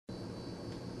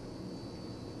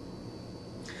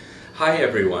Hi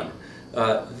everyone.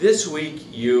 This week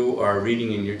you are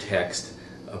reading in your text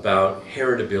about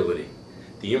heritability,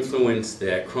 the influence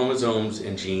that chromosomes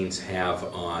and genes have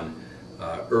on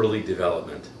early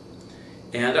development.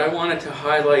 And I wanted to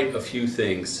highlight a few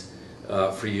things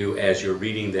for you as you're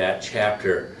reading that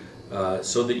chapter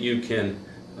so that you can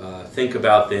think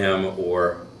about them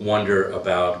or wonder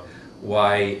about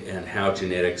why and how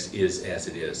genetics is as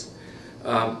it is.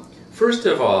 First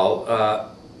of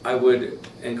all, I would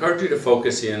encourage you to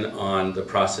focus in on the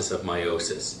process of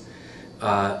meiosis.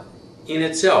 In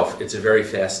itself, it's a very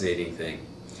fascinating thing.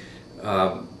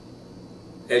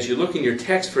 As you look in your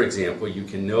text, for example, you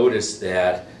can notice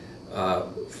that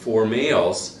for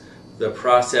males, the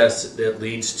process that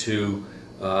leads to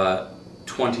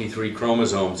 23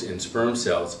 chromosomes in sperm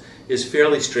cells is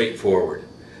fairly straightforward.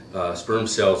 Sperm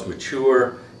cells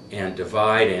mature and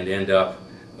divide and end up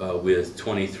with 23